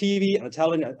 from the TV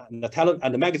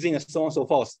and the magazine and so on and so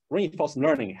forth, reinforcement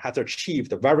learning has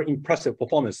achieved a very impressive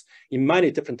performance in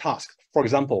many different tasks. For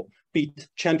example, beat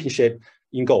championship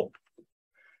in Go.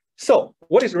 So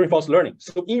what is reinforcement learning?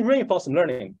 So in reinforcement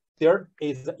learning, there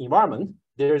is an environment,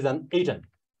 there is an agent.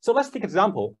 So let's take an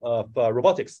example of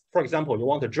robotics. For example, you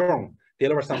want a drone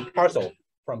deliver some parcel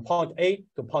from point A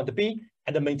to point B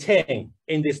and maintain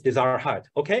in this desired height,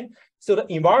 okay? So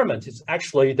the environment is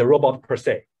actually the robot per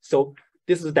se. So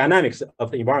This is the dynamics of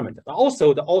the environment, but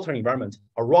also the altering environment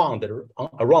around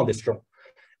this drone.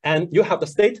 And you have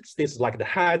the state. States like the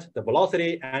head, the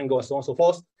velocity, angle, and so on and so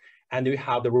forth. And you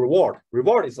have the reward.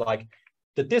 Reward is like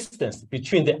the distance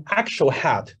between the actual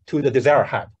head to the desired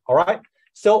head. All right.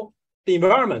 So the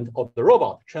environment of the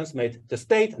robot transmits the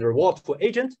state and the reward to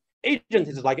agent. Agent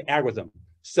is like an algorithm.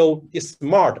 So it's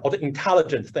smart or the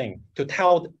intelligent thing to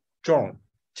tell the drone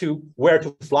to where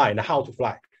to fly and how to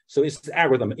fly. So it's the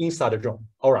algorithm inside the drone.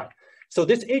 All right. So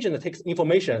this agent takes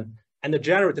information and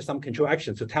generates some control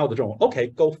action to tell the drone, okay,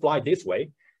 go fly this way,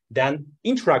 then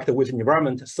interact with the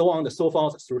environment, so on and so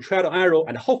forth through trial and error,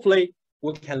 and hopefully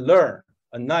we can learn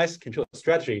a nice control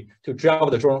strategy to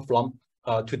drive the drone from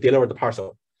to deliver the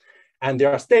parcel. And there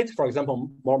are states, for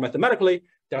example, more mathematically,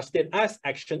 there are state S,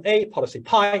 action A, policy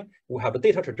pi. We have a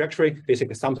data trajectory,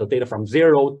 basically sums the data from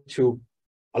 0 to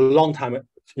a long time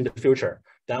in the future.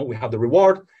 Then we have the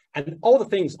reward, and all the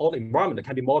things, all the environment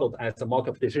can be modeled as a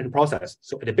markup decision process.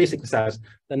 So it basically says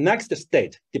the next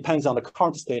state depends on the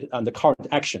current state and the current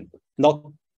action, not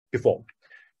before.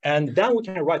 And then we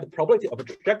can write the probability of a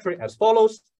trajectory as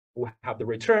follows. We have the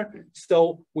return.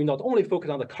 So we not only focus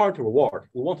on the current reward,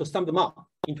 we want to sum them up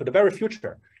into the very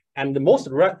future. And the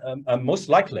most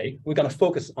likely, we're going to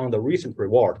focus on the recent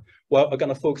reward. Well, we're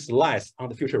going to focus less on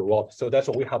the future reward. So that's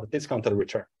why we have a discounted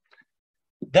return.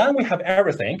 Then we have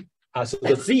everything. So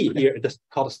the Z here is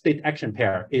called state action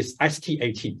pair is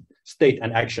STAT, state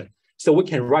and action. So we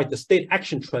can write the state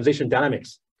action transition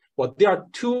dynamics. Well, there are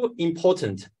two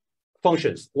important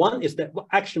functions. One is the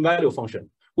action value function,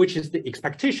 which is the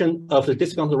expectation of the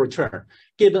discounted return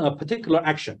given a particular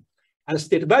action. And the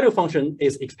state value function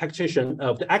is expectation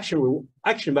of the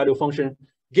action value function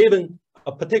given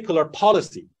a particular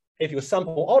policy. If you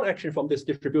sample all action from this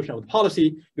distribution of the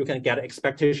policy, you can get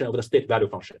expectation of the state value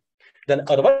function. Then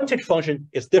advantage function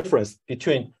is difference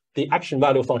between the action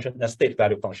value function and state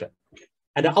value function.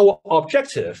 And our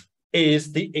objective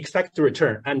is the expected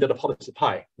return under the policy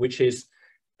pi, which is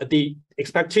the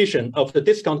expectation of the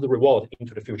discounted reward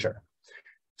into the future.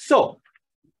 So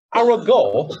our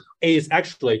goal is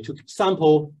actually to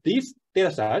sample these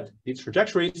data set, these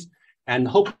trajectories, and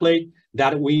hopefully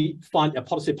that we find a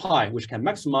policy pi which can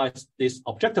maximize this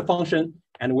objective function,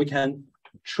 and we can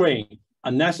train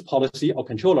a nice policy or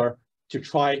controller to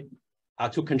try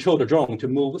to control the drone to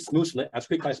move smoothly as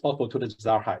quickly as possible to the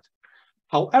desired height.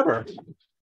 However,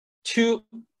 to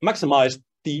maximize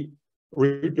the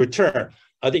return,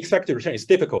 the expected return is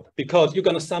difficult because you're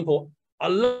going to sample a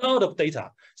lot of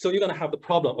data. So you're going to have the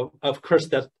problem of curse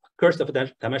of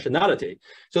dimensionality.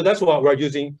 So that's why we're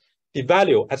using the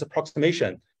value as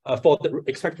approximation for the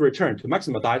expected return to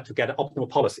maximize that to get an optimal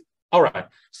policy. All right.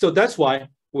 So that's why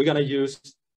we're going to use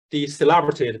the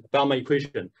celebrated Bellman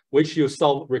equation, which you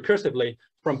solve recursively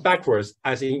from backwards,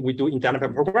 as in we do in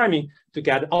dynamic programming to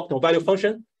get an optimal value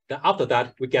function. Then after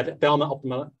that, we get Bellman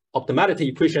optimality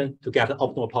equation to get an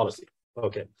optimal policy.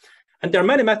 Okay. And there are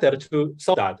many methods to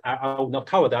solve that. I will not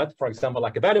cover that. For example,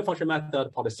 like a value function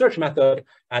method, policy search method,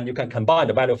 and you can combine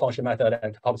the value function method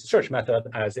and policy search method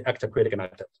as the actor critic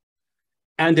method.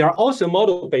 And there are also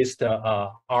model-based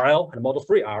RL and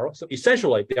model-free RL. So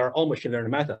essentially, they are all machine learning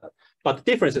methods. But the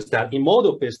difference is that in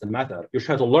model-based method, you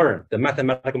try to learn the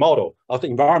mathematical model of the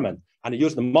environment and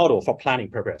use the model for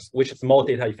planning purpose, which is more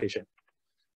data efficient.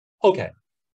 Okay.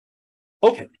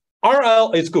 Okay.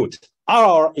 RL is good.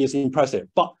 RL is impressive,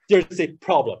 but there's a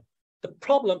problem. The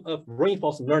problem of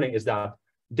reinforcement learning is that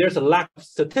there's a lack of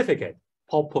certificate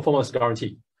for performance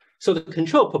guarantee. So the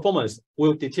control performance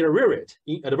will deteriorate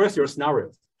in adversarial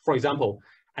scenarios. For example,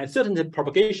 uncertainty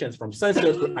propagations from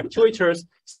sensors to actuators,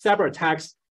 cyber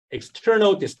attacks,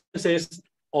 external distances,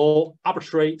 or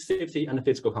arbitrary safety and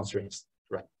physical constraints,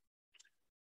 right?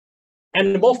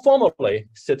 And more formally,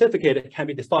 certificate can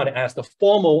be defined as the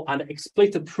formal and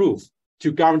explicit proof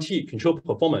to guarantee control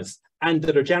performance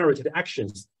under the generated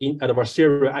actions in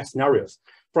adversarial scenarios.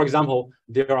 For example,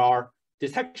 there are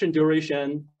detection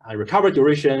duration, recovery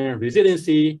duration,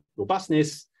 resiliency,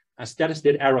 robustness, and steady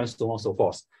state error, and so on and so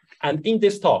forth. And in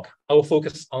this talk, I will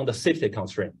focus on the safety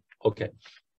constraint. Okay.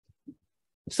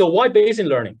 So why Bayesian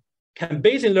learning? Can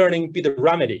Bayesian learning be the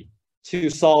remedy to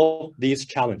solve these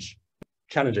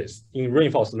challenges in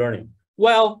reinforced learning?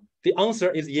 Well, the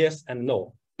answer is yes and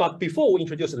no. But before we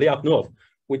introduce layout nerve,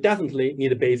 we definitely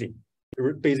need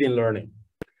Bayesian learning.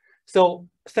 So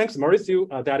thanks, Mauricio,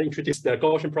 that introduced the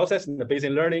Gaussian process in the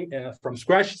Bayesian learning from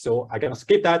scratch. So I'm going to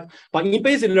skip that. But in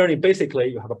Bayesian learning, basically,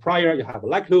 you have a prior, you have a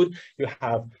likelihood, you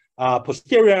have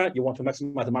posterior, you want to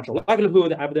maximize the marginal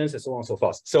likelihood, evidence, and so on and so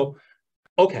forth. So,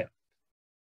 okay.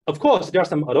 Of course, there are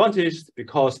some advantages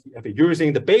because if you're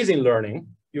using the Bayesian learning,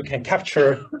 you can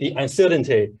capture the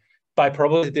uncertainty by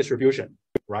probability distribution,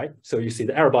 right? So you see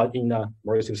the error bar in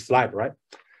Mauricio's slide, right?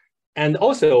 And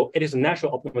also, it is a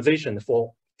natural optimization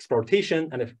for exploration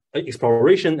and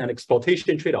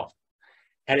exploitation trade-off.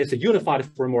 And it's a unified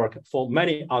framework for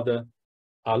many other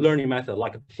learning methods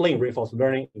like plain reinforcement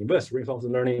learning, inverse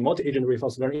reinforcement learning, multi-agent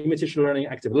reinforcement learning, imitation learning,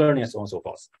 active learning, and so on and so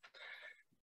forth.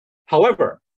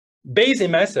 However, Bayesian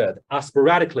methods are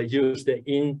sporadically used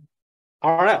in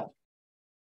RL.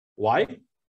 Why?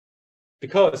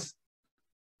 Because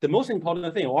the most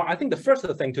important thing, or I think the first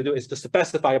thing to do is to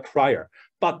specify a prior,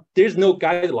 but there's no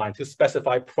guideline to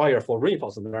specify prior for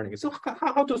reinforcement learning. So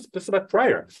how to specify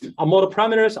prior? On model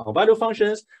parameters, on value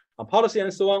functions, on policy,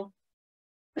 and so on?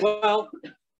 Well,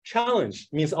 challenge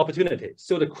means opportunity.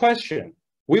 So the question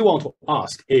we want to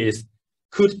ask is,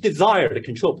 could desired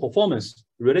control performance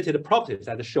related properties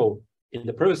as shown in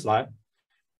the previous slide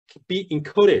be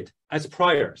encoded as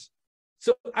priors?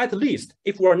 So at least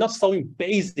if we're not solving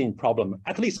Bayesian problem,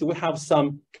 at least we have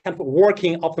some kind of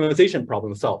working optimization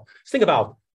problem. So think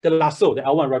about the lasso, the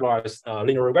L1 regularized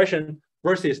linear regression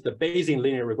versus the Bayesian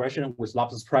linear regression with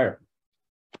Laplace prior.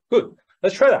 Good,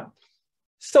 let's try that.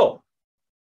 So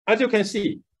as you can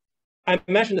see, I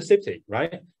mentioned the safety,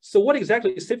 right? So what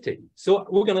exactly is safety? So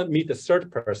we're gonna meet the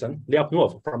third person,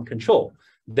 Liap from control,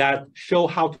 that show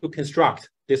how to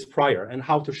construct this prior and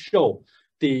how to show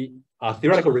the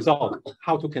theoretical result,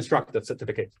 how to construct the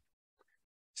certificate.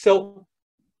 So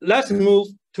let's move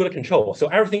to the control. So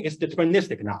everything is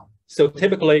deterministic now. So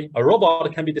typically a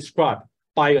robot can be described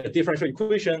by a differential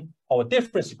equation or a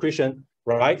difference equation,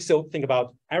 right? So think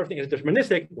about everything is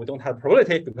deterministic. We don't have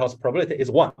probability because probability is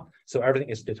 1. So everything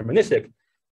is deterministic.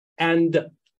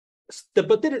 And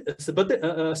stability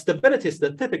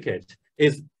certificate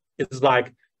is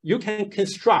like you can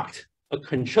construct a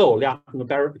control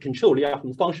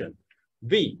Lyapunov function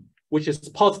V, which is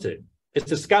positive.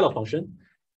 It's a scalar function,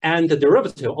 and the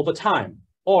derivative over time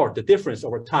or the difference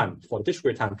over time for the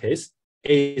discrete time case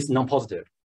is non-positive.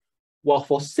 Well,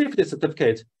 for safety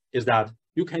certificate is that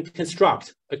you can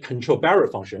construct a control barrier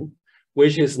function,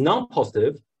 which is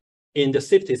non-positive in the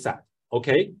safety side.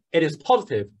 Okay, it is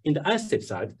positive in the unsafe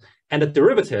side, and the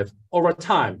derivative over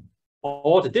time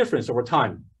or the difference over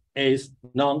time is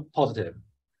non-positive.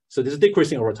 So this is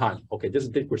decreasing over time. Okay, this is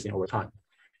decreasing over time.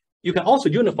 You can also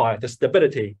unify the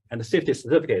stability and the safety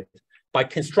certificate by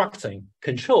constructing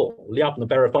control Lyapunov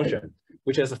barrier function,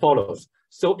 which is as follows.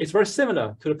 So it's very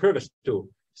similar to the previous two.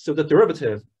 So the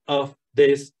derivative of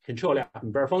this control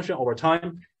Lyapunov barrier function over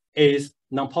time is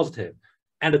non-positive,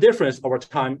 and the difference over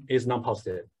time is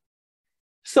non-positive.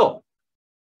 So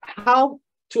how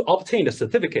to obtain the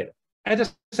certificate? As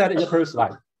I said in the previous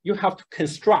slide, you have to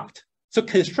construct. So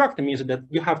construct means that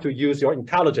you have to use your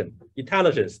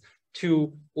intelligence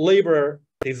to labor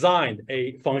design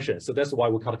a function. So that's why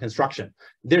we call it construction.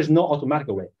 There's no automatic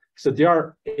way. So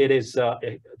it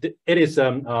is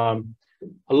a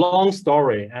long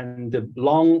story and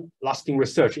long-lasting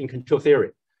research in control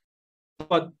theory.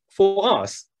 But for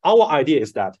us, our idea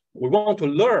is that we want to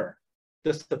learn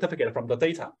the certificate from the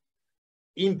data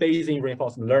in Bayesian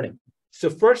reinforcement learning. So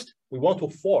first, we want to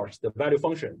force the value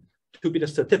function to be the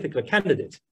certificate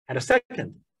candidate. And the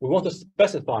second, we want to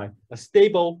specify a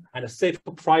stable and a safe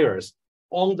priors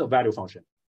on the value function.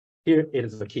 Here it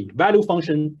is the key. Value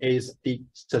function is the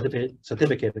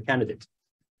certificate candidate.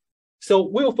 So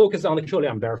we'll focus on the control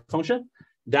Lyapunov barrier function.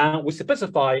 Then we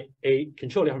specify a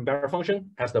control Lyapunov barrier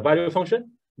function as the value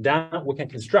function. Then we can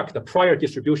construct the prior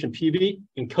distribution PV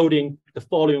encoding the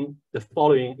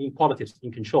following inequalities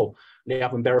in control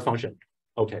Lyapunov barrier function.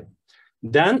 Okay.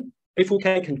 Then if we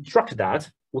can construct that,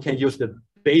 we can use the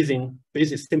Bayesian,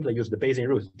 simply use the Bayesian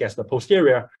rule to guess the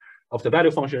posterior of the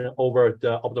value function over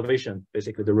the observation,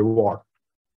 basically the reward.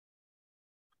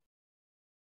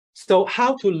 So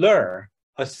how to learn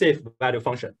a safe value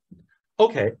function?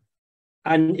 Okay,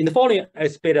 and in the following,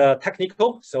 it's a bit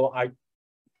technical, so I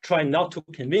try not to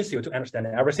convince you to understand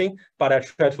everything, but I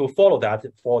try to follow that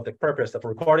for the purpose of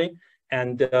recording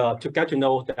and to get to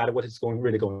know that what is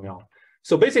really going on.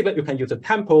 So basically, you can use a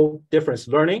tempo difference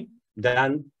learning.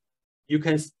 Then you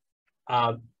can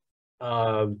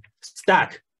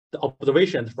stack the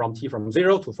observations from t from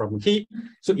 0 to from t.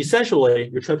 So essentially,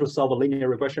 you try to solve a linear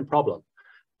regression problem.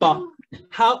 But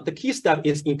how the key step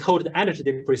is encode the energy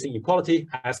decreasing inequality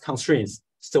as constraints.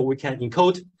 So we can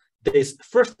encode this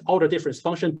first order difference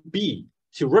function B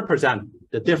to represent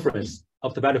the difference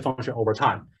of the value function over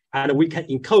time. And we can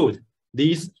encode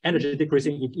these energy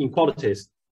decreasing inequalities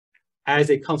as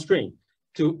a constraint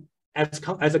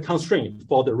as a constraint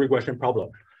for the regression problem.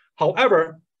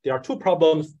 However, there are two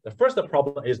problems. The first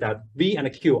problem is that V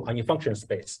and Q are in function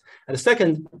space. And the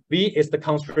second, V is the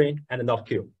constraint and not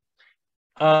Q.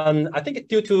 I think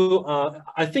due to,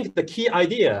 I think the key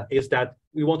idea is that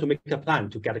we want to make a plan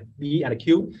to get a V and a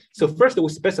Q. So first we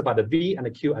specify the V and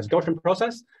the Q as Gaussian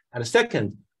process. And the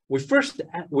second, we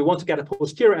want to get a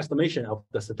posterior estimation of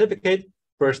the certificate.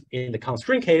 First, in the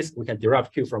constraint case, we can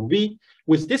derive Q from V.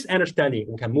 With this understanding,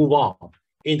 we can move on.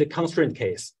 In the constraint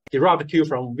case, derive Q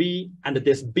from V and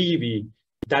this BV,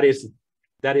 that is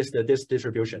this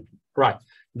distribution, right?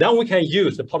 Then we can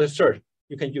use the policy search.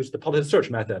 You can use the policy search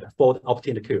method for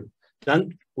obtaining the Q.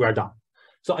 Then we are done.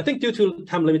 So I think due to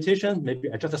time limitation,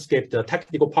 maybe I just skipped the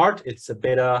technical part. It's a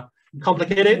bit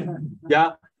complicated,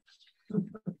 yeah.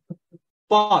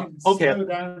 But okay. Slow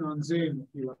down on Zoom if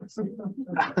you want.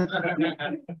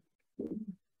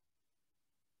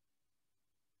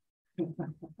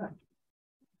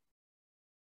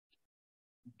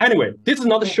 Anyway, this is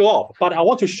not a show off, but I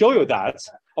want to show you that,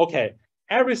 okay,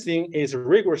 everything is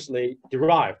rigorously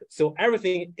derived. So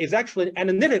everything is actually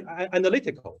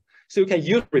analytical. So you can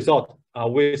use result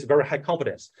with very high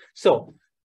confidence. So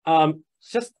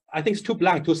just, I think it's too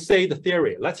blank to say the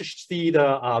theory. Let's see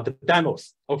the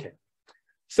demos. Okay.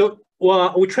 So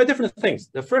we try different things.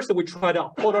 The first, we tried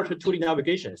order to 2D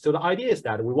navigation. So the idea is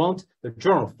that we want the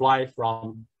drone fly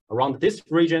from around this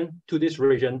region to this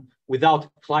region without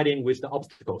colliding with the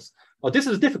obstacles. This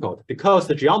is difficult because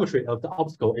the geometry of the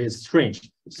obstacle is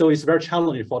strange. So it's very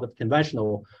challenging for the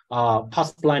conventional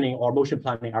path planning or motion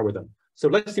planning algorithm. So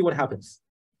let's see what happens.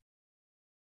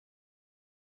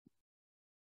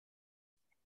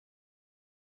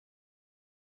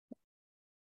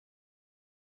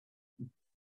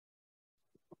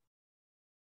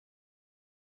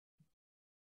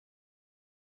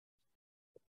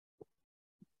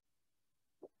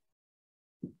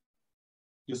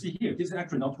 You see here, this is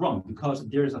actually not wrong because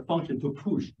there is a function to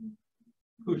push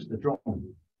the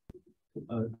drone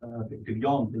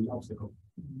beyond the obstacle.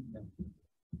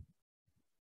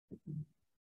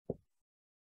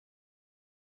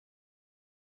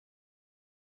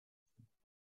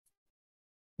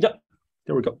 Yeah,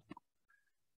 there we go.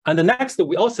 And the next,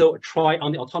 we also try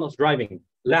on the autonomous driving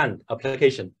land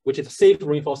application, which is safe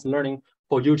reinforcement learning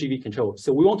for UGV control.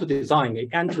 So we want to design an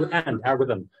end-to-end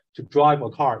algorithm to drive a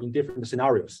car in different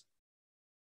scenarios.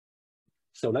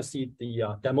 So let's see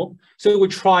the demo. So we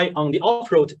try on the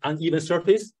off-road uneven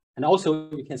surface. And also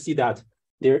you can see that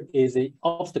there is an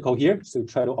obstacle here. So we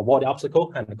try to avoid the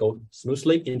obstacle and go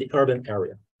smoothly in the urban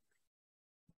area.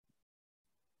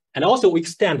 And also we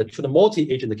extend to the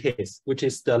multi-agent case, which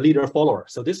is the leader-follower.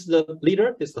 So this is the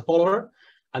leader, this is the follower,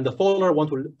 and the follower want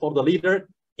to follow the leader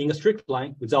in a strict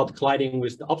line without colliding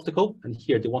with the obstacle. And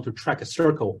here they want to track a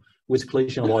circle with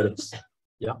collision avoidance.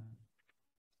 Yeah.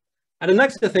 And the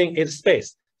next thing is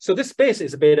space. So this space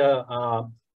is a bit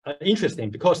interesting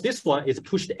because this one is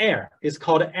pushed air. It's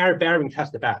called air bearing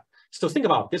test bed. So think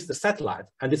about this is the satellite,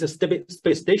 and this is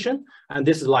space station, and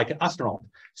this is like an astronaut.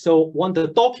 So when the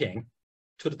docking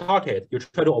to the target, you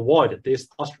try to avoid this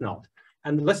astronaut.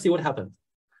 And let's see what happens.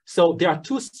 So there are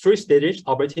three stages: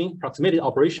 operating, proximity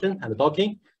operation, and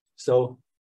docking. So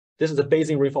this is the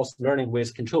Bayesian reinforcement learning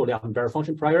with control layout and various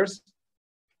function priors.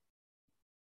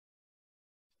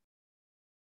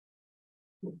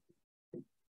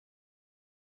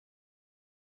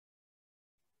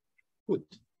 Good.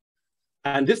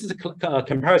 And this is a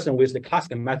comparison with the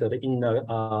classical method in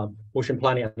motion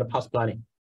planning and the path planning.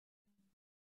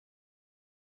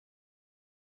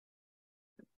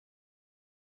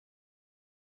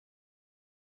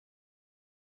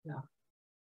 Yeah.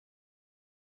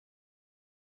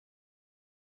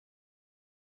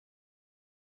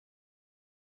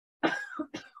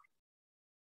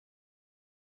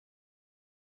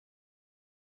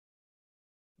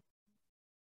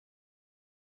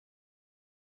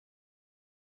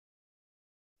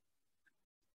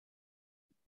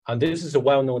 And this is a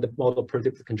well-known model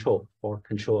predictive control for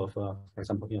control of, for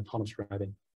example, in autonomous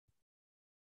driving.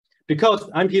 Because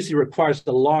MPC requires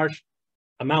a large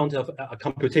amount of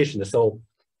computation, so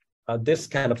this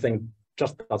kind of thing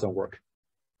just doesn't work.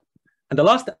 And the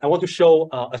last, I want to show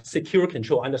a secure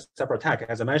control under separate attack.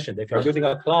 As I mentioned, if you're using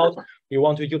a cloud, you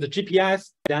want to use the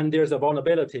GPS, then there's a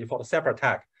vulnerability for the separate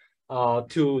attack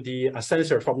to the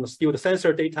sensor from steal the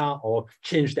sensor data or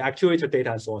change the actuator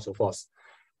data and so on and so forth.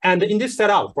 And in this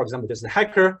setup, for example, there's a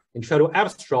hacker and try to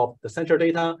eavesdrop the sensor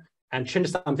data and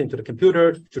change something to the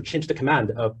computer to change the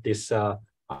command of this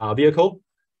vehicle.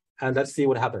 And let's see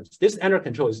what happens. This error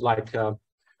control is like,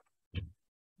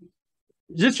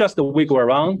 this just a wiggle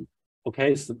around.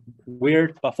 Okay, it's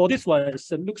weird, but for this one, it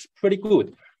looks pretty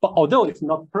good. But although it's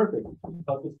not perfect,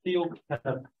 but it still kind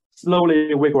of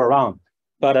slowly wiggle around.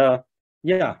 But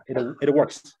yeah, it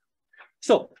works.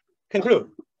 So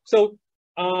conclude. So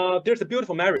there's a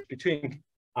beautiful marriage between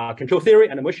control theory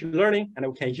and machine learning, and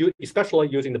we can use, especially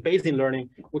using the Bayesian learning,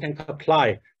 we can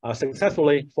apply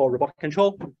successfully for robotic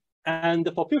control. And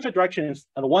for future directions,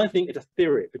 and one thing is a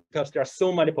theory, because there are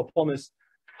so many performance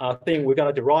things we're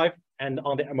going to derive. And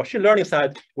on the machine learning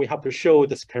side, we have to show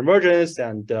this convergence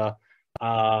and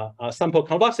sample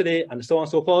complexity and so on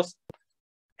and so forth.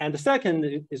 And the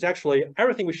second is actually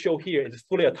everything we show here is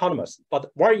fully autonomous,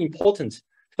 but very important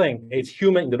thing is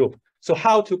human in the loop. So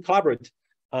how to collaborate,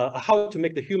 how to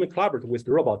make the human collaborate with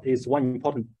the robot is one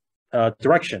important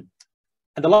direction.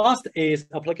 And the last is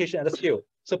application at scale.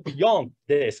 So beyond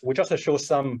this, we just show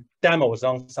some demos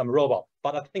on some robot.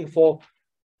 But I think for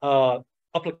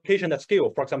application at scale,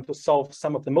 for example, to solve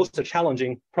some of the most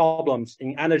challenging problems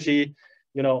in energy,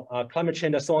 climate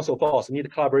change and so on and so forth, need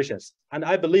collaborations. And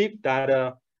I believe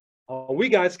that we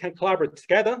guys can collaborate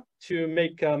together to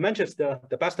make Manchester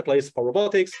the best place for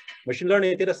robotics, machine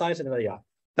learning, data science, and AI.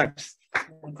 Thanks.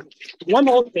 One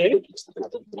more thing,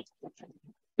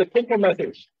 the take home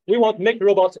message. We want to make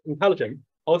robots intelligent,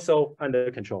 also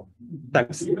under control.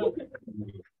 Thanks.